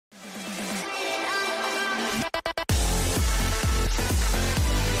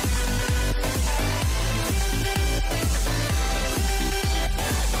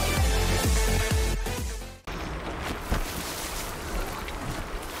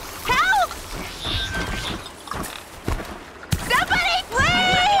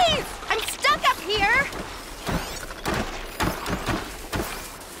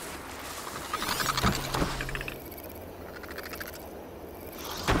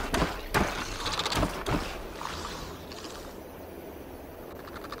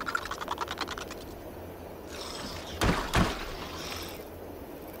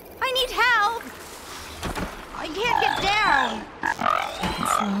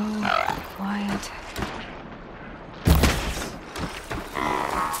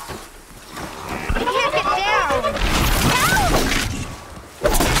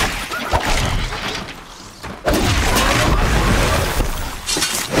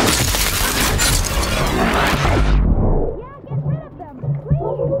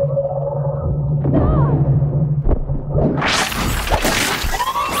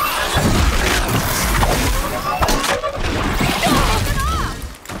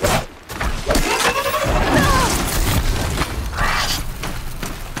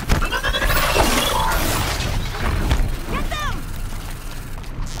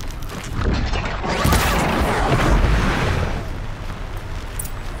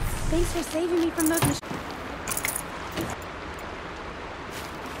Thanks for saving me from those machines.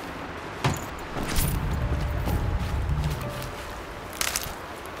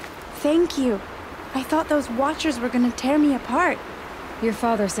 Thank you. I thought those Watchers were gonna tear me apart. Your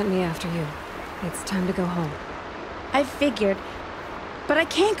father sent me after you. It's time to go home. I figured. But I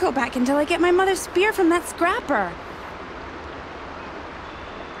can't go back until I get my mother's spear from that scrapper.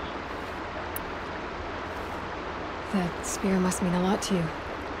 That spear must mean a lot to you.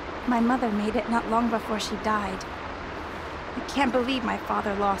 My mother made it not long before she died. I can't believe my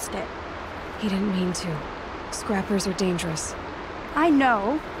father lost it. He didn't mean to. Scrappers are dangerous. I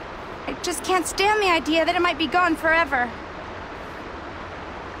know. I just can't stand the idea that it might be gone forever.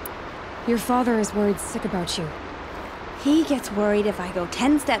 Your father is worried sick about you. He gets worried if I go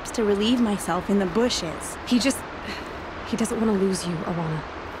 10 steps to relieve myself in the bushes. He doesn't want to lose you, Arana.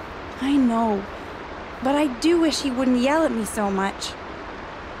 I know. But I do wish he wouldn't yell at me so much.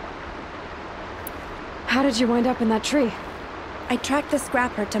 How did you wind up in that tree? I tracked the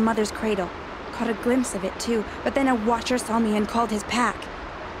scrapper to Mother's cradle. Caught a glimpse of it too, but then a Watcher saw me and called his pack.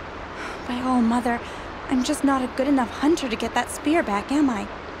 By all, Mother, I'm just not a good enough hunter to get that spear back, am I?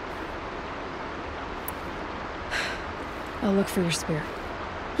 I'll look for your spear.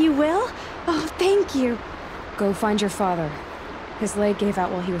 You will? Oh, thank you. Go find your father. His leg gave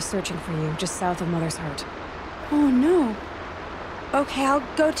out while he was searching for you, just south of Mother's Heart. Oh, no. Okay, I'll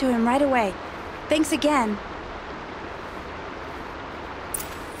go to him right away. Thanks again.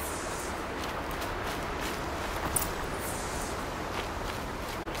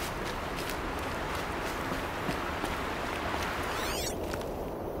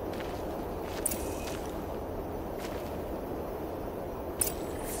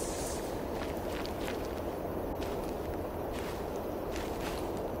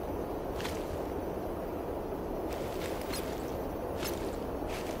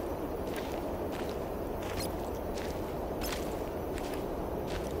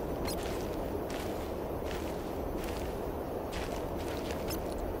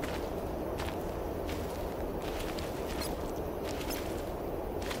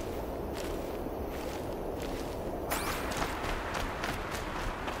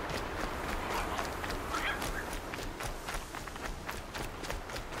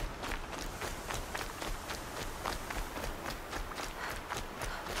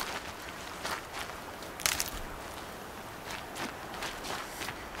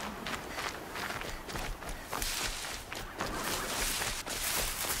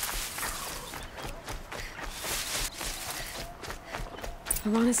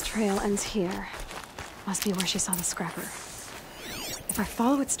 Arana's trail ends here. Must be where she saw the scrapper. If I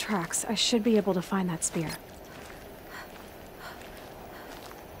follow its tracks, I should be able to find that spear.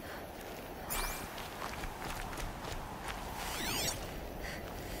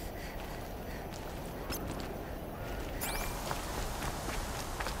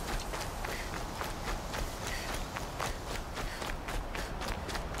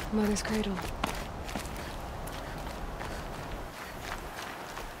 Mother's cradle.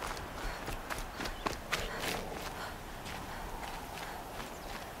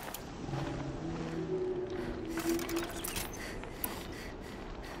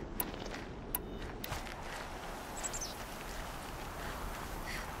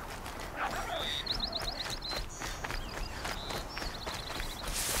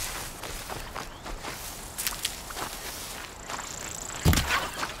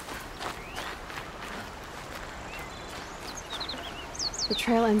 The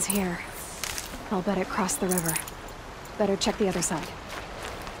trail ends here. I'll bet it crossed the river. Better check the other side.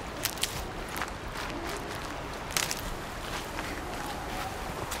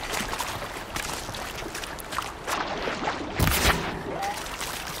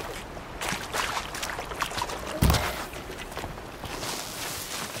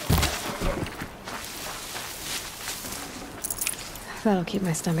 That'll keep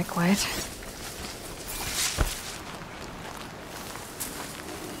my stomach quiet.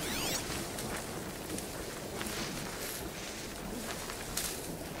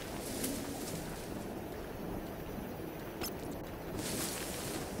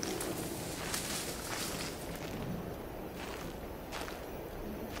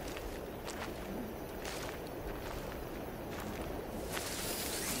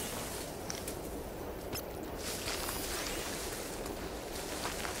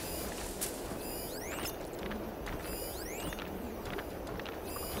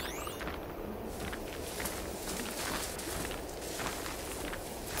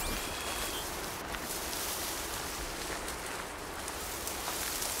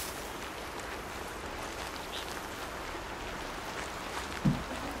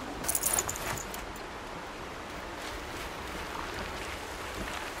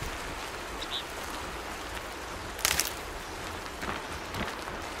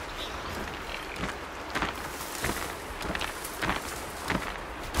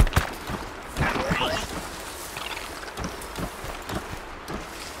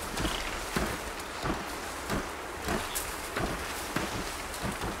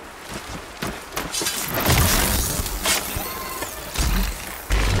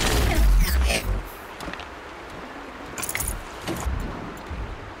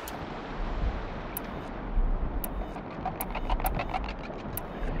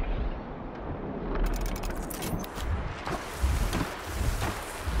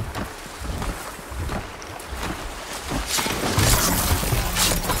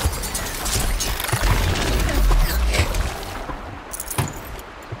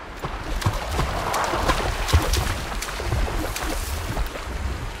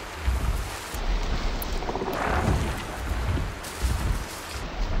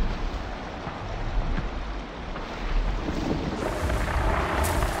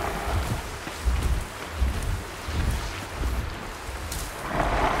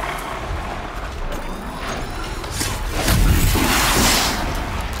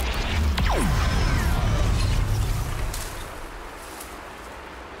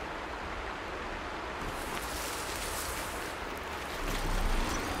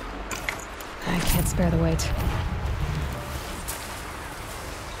 I can't spare the weight.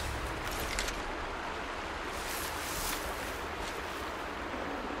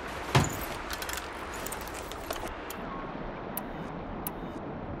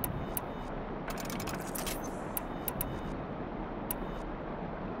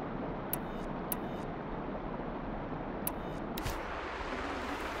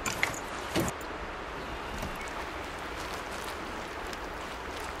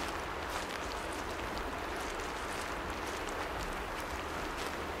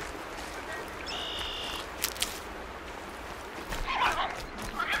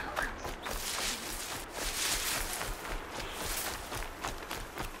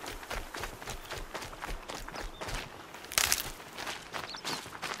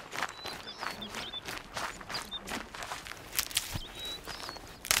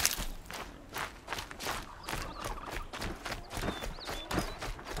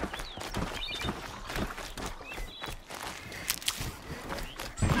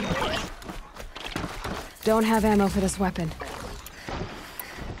 Don't have ammo for this weapon.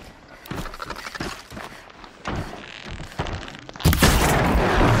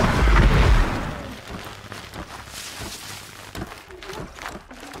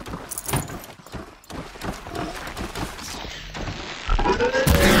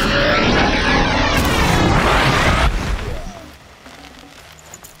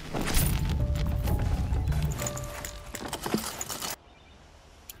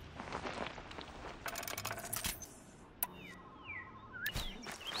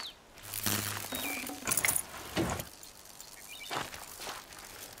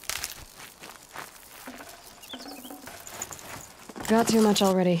 Got too much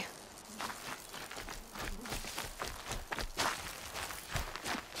already.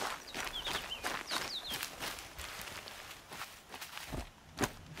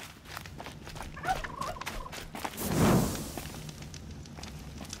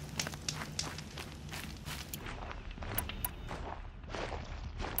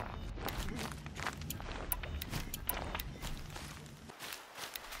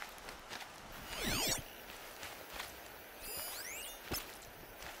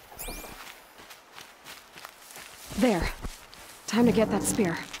 There. Time to get that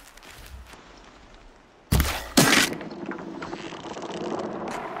spear.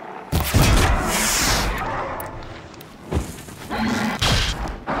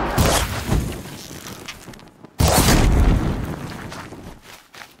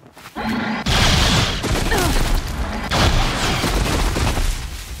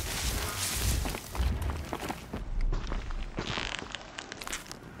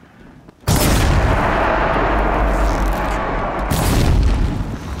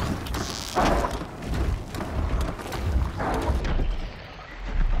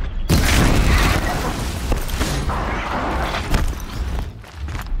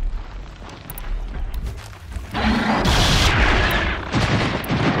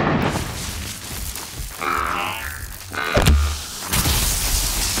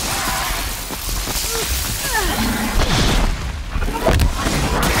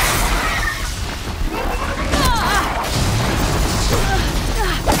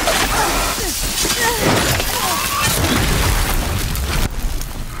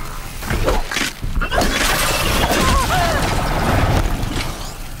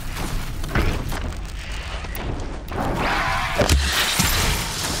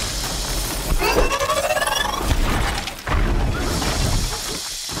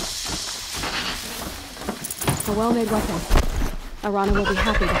 A well-made weapon. Arana will be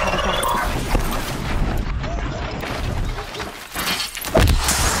happy to have it back.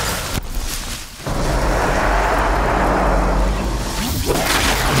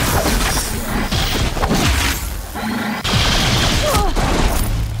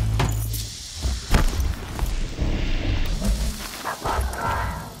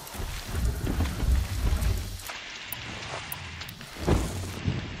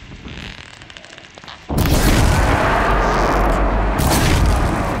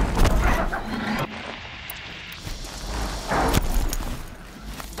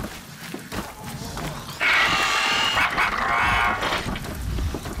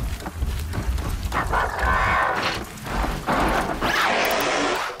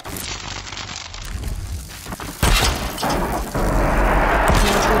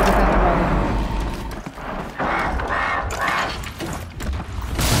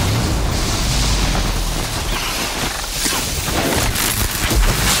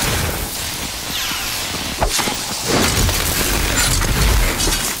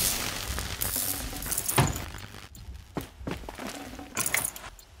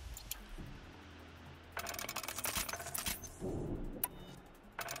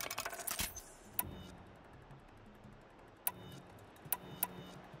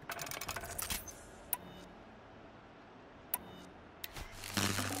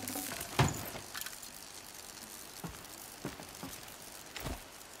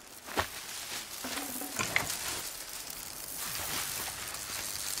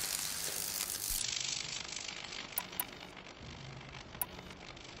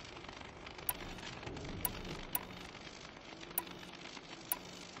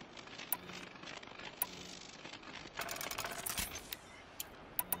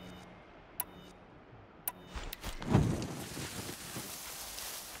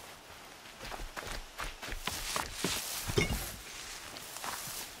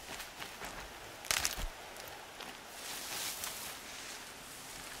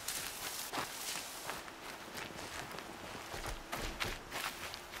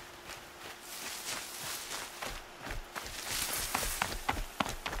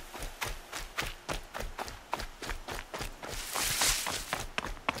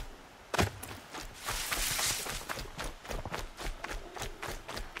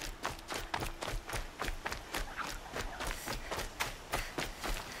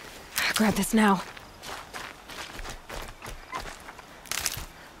 grab this now.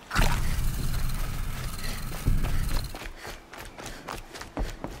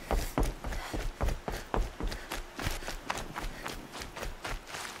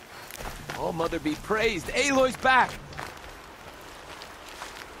 Oh, Mother be praised! Aloy's back!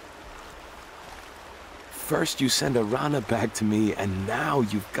 First you send Arana back to me, and now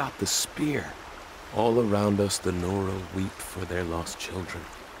you've got the spear. All around us the Nora weep for their lost children.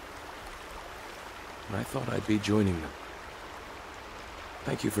 And I thought I'd be joining them.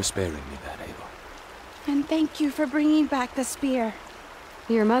 Thank you for sparing me that, Aloy. And thank you for bringing back the spear.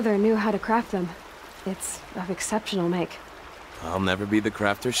 Your mother knew how to craft them. It's of exceptional make. I'll never be the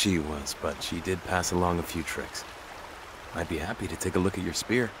crafter she was, but she did pass along a few tricks. I'd be happy to take a look at your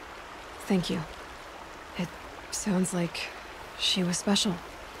spear. Thank you. It sounds like she was special.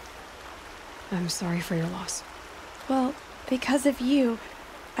 I'm sorry for your loss. Well, because of you,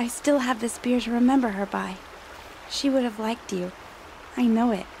 I still have the spear to remember her by. She would have liked you. I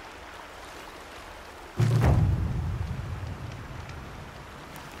know it.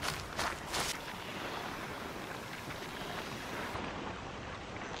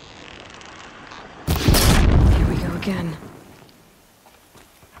 Here we go again.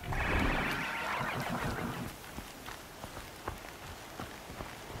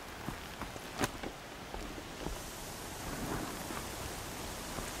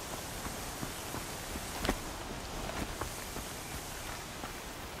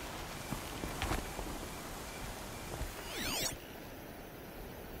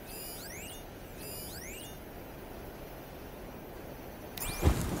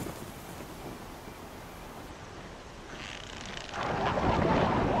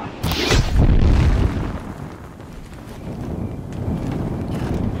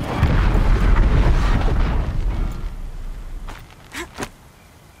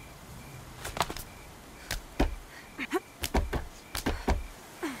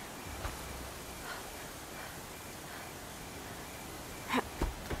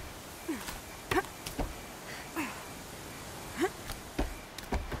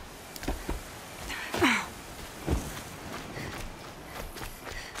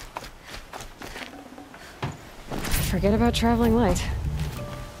 Forget about traveling light.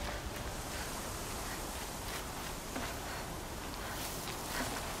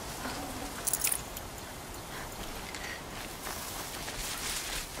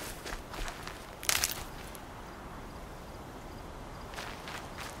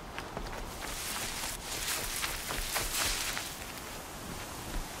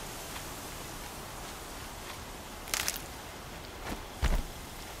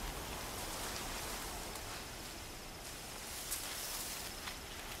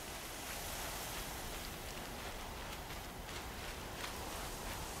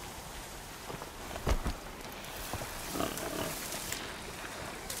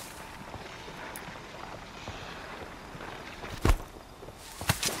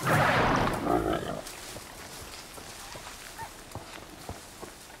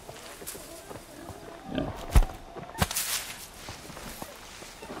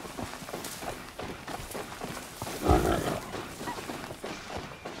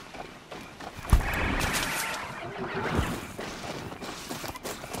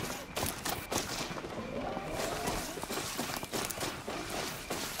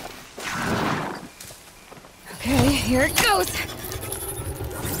 Okay, here it goes.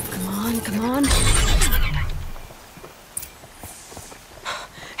 Come on, come on.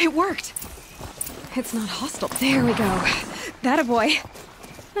 It worked. It's not hostile. There we go. That a boy.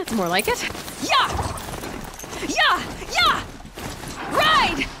 That's more like it. Yeah! Yeah! Yeah!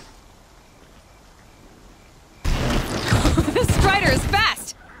 Ride! This strider is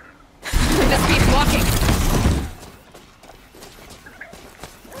fast. This beats walking.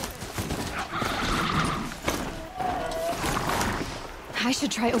 I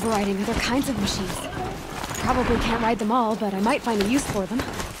should try overriding other kinds of machines. Probably can't ride them all, but I might find a use for them.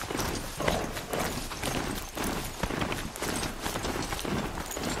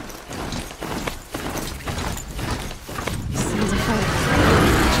 Sounds of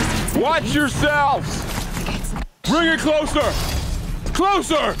fire. Watch yourselves! Bring it closer!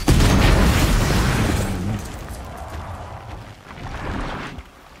 Closer!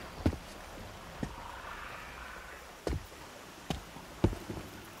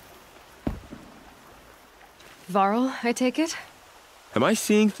 Varl, I take it? Am I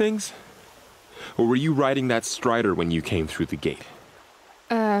seeing things? Or were you riding that strider when you came through the gate?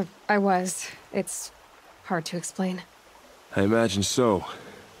 I was. It's hard to explain. I imagine so.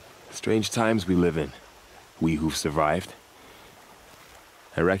 Strange times we live in. We who've survived.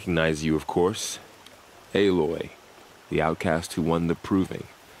 I recognize you, of course. Aloy, the outcast who won the proving.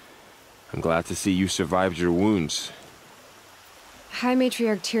 I'm glad to see you survived your wounds. High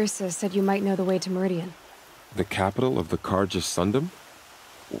Matriarch Tirsa said you might know the way to Meridian. The capital of the Carja Sundom?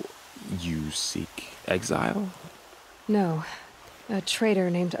 You seek exile? No, a traitor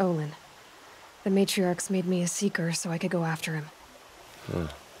named Olin. The Matriarchs made me a seeker so I could go after him. Well,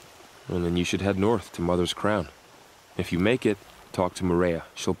 then you should head north to Mother's Crown. If you make it, talk to Maria.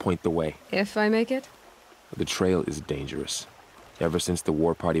 She'll point the way. If I make it? The trail is dangerous. Ever since the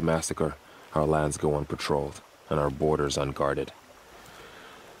War Party massacre, our lands go unpatrolled, and our borders unguarded.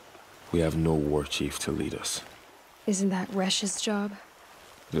 We have no war chief to lead us. Isn't that Resh's job?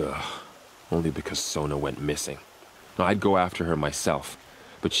 Ugh. Only because Sona went missing. Now, I'd go after her myself,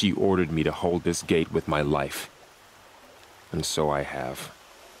 but she ordered me to hold this gate with my life. And so I have.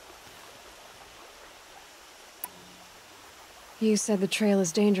 You said the trail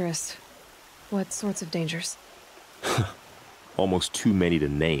is dangerous. What sorts of dangers? Almost too many to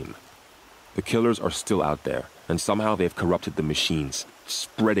name. The killers are still out there, and somehow they've corrupted the machines,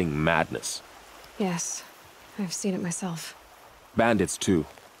 spreading madness. Yes, I've seen it myself. Bandits, too.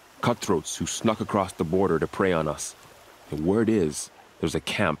 Cutthroats who snuck across the border to prey on us. The word is, there's a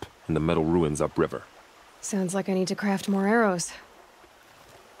camp in the metal ruins upriver. Sounds like I need to craft more arrows.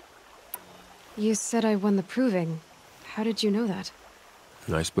 You said I won the proving. How did you know that?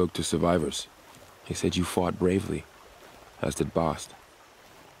 I spoke to survivors. They said you fought bravely, as did Bast.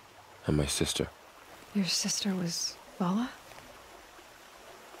 And my sister. Your sister was Vala?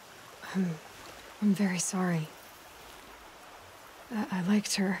 I'm very sorry. I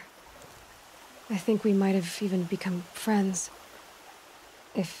liked her. I think we might have even become friends.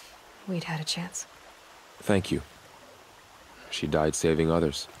 If we'd had a chance. Thank you. She died saving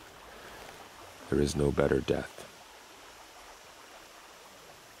others. There is no better death.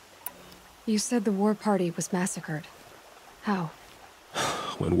 You said the war party was massacred. How?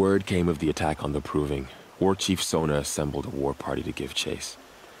 When word came of the attack on the Proving, War Chief Sona assembled a war party to give chase.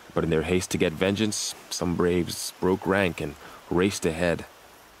 But in their haste to get vengeance, some braves broke rank and raced ahead,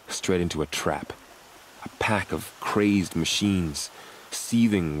 straight into a trap. A pack of crazed machines,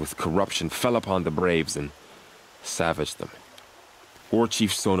 seething with corruption, fell upon the braves and savaged them. War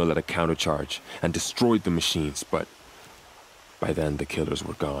Chief Sona led a countercharge and destroyed the machines, but by then the killers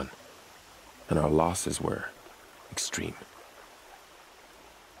were gone, and our losses were extreme.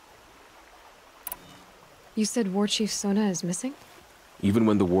 You said War Chief Sona is missing? Even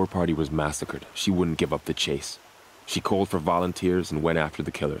when the war party was massacred, she wouldn't give up the chase. She called for volunteers and went after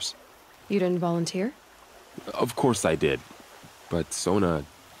the killers. You didn't volunteer? Of course I did, but Sona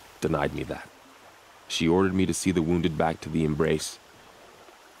denied me that. She ordered me to see the wounded back to the Embrace,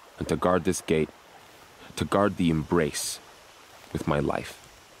 and to guard this gate, to guard the Embrace with my life.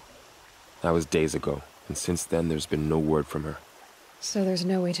 That was days ago, and since then there's been no word from her. So there's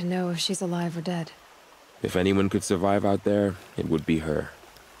no way to know if she's alive or dead. If anyone could survive out there, it would be her.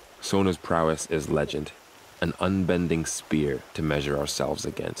 Sona's prowess is legend, an unbending spear to measure ourselves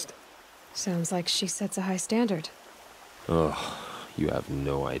against. Sounds like she sets a high standard. Ugh, you have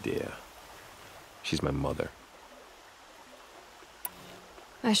no idea. She's my mother.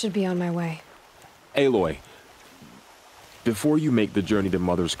 I should be on my way. Aloy, before you make the journey to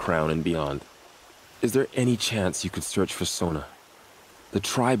Mother's Crown and beyond, is there any chance you could search for Sona? The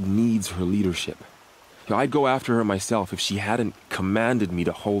tribe needs her leadership. I'd go after her myself if she hadn't commanded me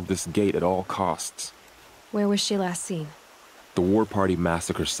to hold this gate at all costs. Where was she last seen? The War Party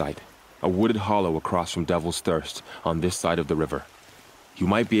massacre site. A wooded hollow across from Devil's Thirst, on this side of the river. You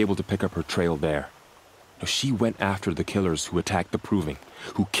might be able to pick up her trail there. Now, she went after the killers who attacked the Proving,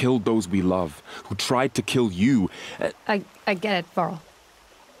 who killed those we love, who tried to kill you. I get it, Varl.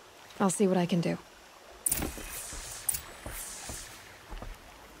 I'll see what I can do.